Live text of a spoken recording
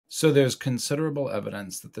So there's considerable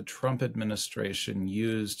evidence that the Trump administration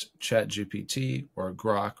used ChatGPT or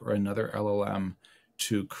Grok or another LLM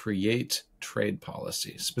to create trade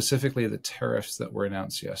policy, specifically the tariffs that were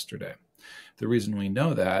announced yesterday. The reason we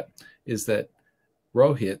know that is that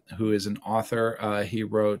Rohit, who is an author, he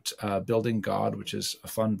wrote Building God, which is a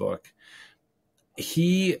fun book.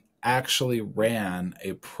 He actually ran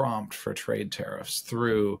a prompt for trade tariffs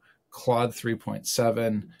through Claude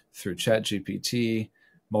 3.7, through ChatGPT,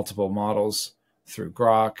 multiple models, through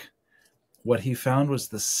Grok. What he found was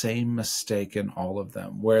the same mistake in all of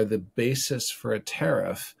them, where the basis for a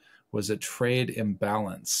tariff was a trade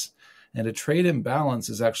imbalance. And a trade imbalance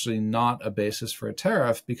is actually not a basis for a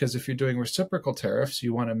tariff, because if you're doing reciprocal tariffs,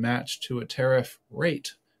 you want to match to a tariff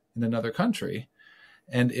rate in another country.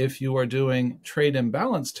 And if you are doing trade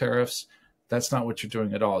imbalance tariffs, that's not what you're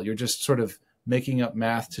doing at all. You're just sort of making up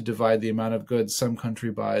math to divide the amount of goods some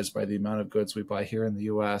country buys by the amount of goods we buy here in the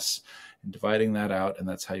US, and dividing that out, and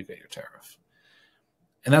that's how you get your tariff.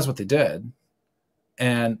 And that's what they did.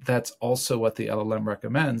 And that's also what the LLM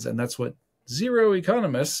recommends, and that's what zero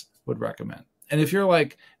economists would recommend. And if you're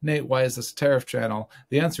like, Nate, why is this a tariff channel?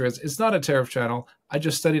 The answer is, it's not a tariff channel. I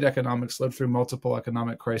just studied economics, lived through multiple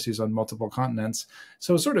economic crises on multiple continents.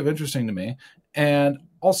 So it's sort of interesting to me. And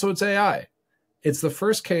also it's AI. It's the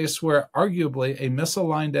first case where arguably a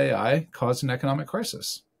misaligned AI caused an economic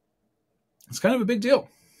crisis. It's kind of a big deal.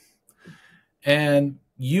 And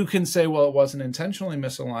you can say, well, it wasn't intentionally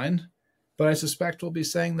misaligned, but I suspect we'll be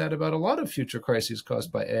saying that about a lot of future crises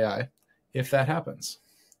caused by AI if that happens.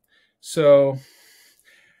 So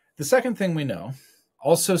the second thing we know,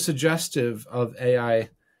 also suggestive of AI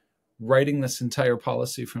writing this entire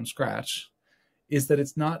policy from scratch, is that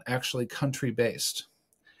it's not actually country-based.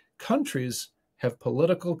 Countries have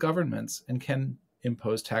political governments and can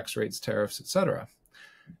impose tax rates, tariffs, etc.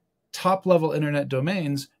 Top-level internet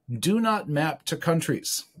domains do not map to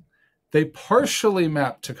countries. They partially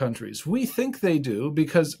map to countries. We think they do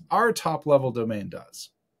because our top-level domain does,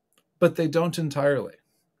 but they don't entirely.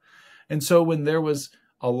 And so when there was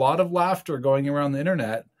a lot of laughter going around the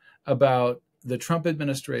internet about the Trump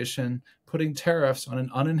administration putting tariffs on an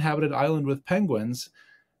uninhabited island with penguins,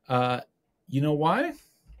 you know why?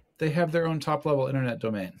 They have their own top-level internet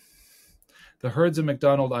domain. The Heard and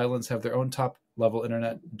McDonald Islands have their own top-level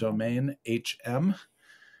internet domain, HM,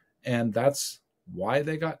 and that's why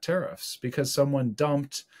they got tariffs, because someone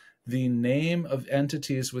dumped the name of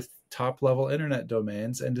entities with top-level internet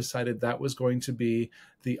domains and decided that was going to be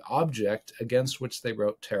the object against which they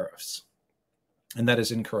wrote tariffs. And that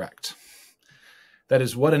is incorrect. That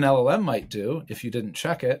is what an LLM might do if you didn't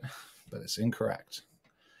check it, but it's incorrect.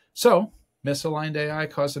 So, misaligned AI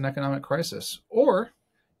caused an economic crisis. Or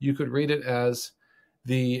you could read it as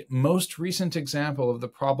the most recent example of the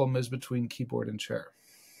problem is between keyboard and chair.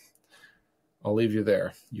 I'll leave you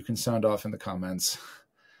there. You can sound off in the comments.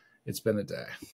 It's been a day.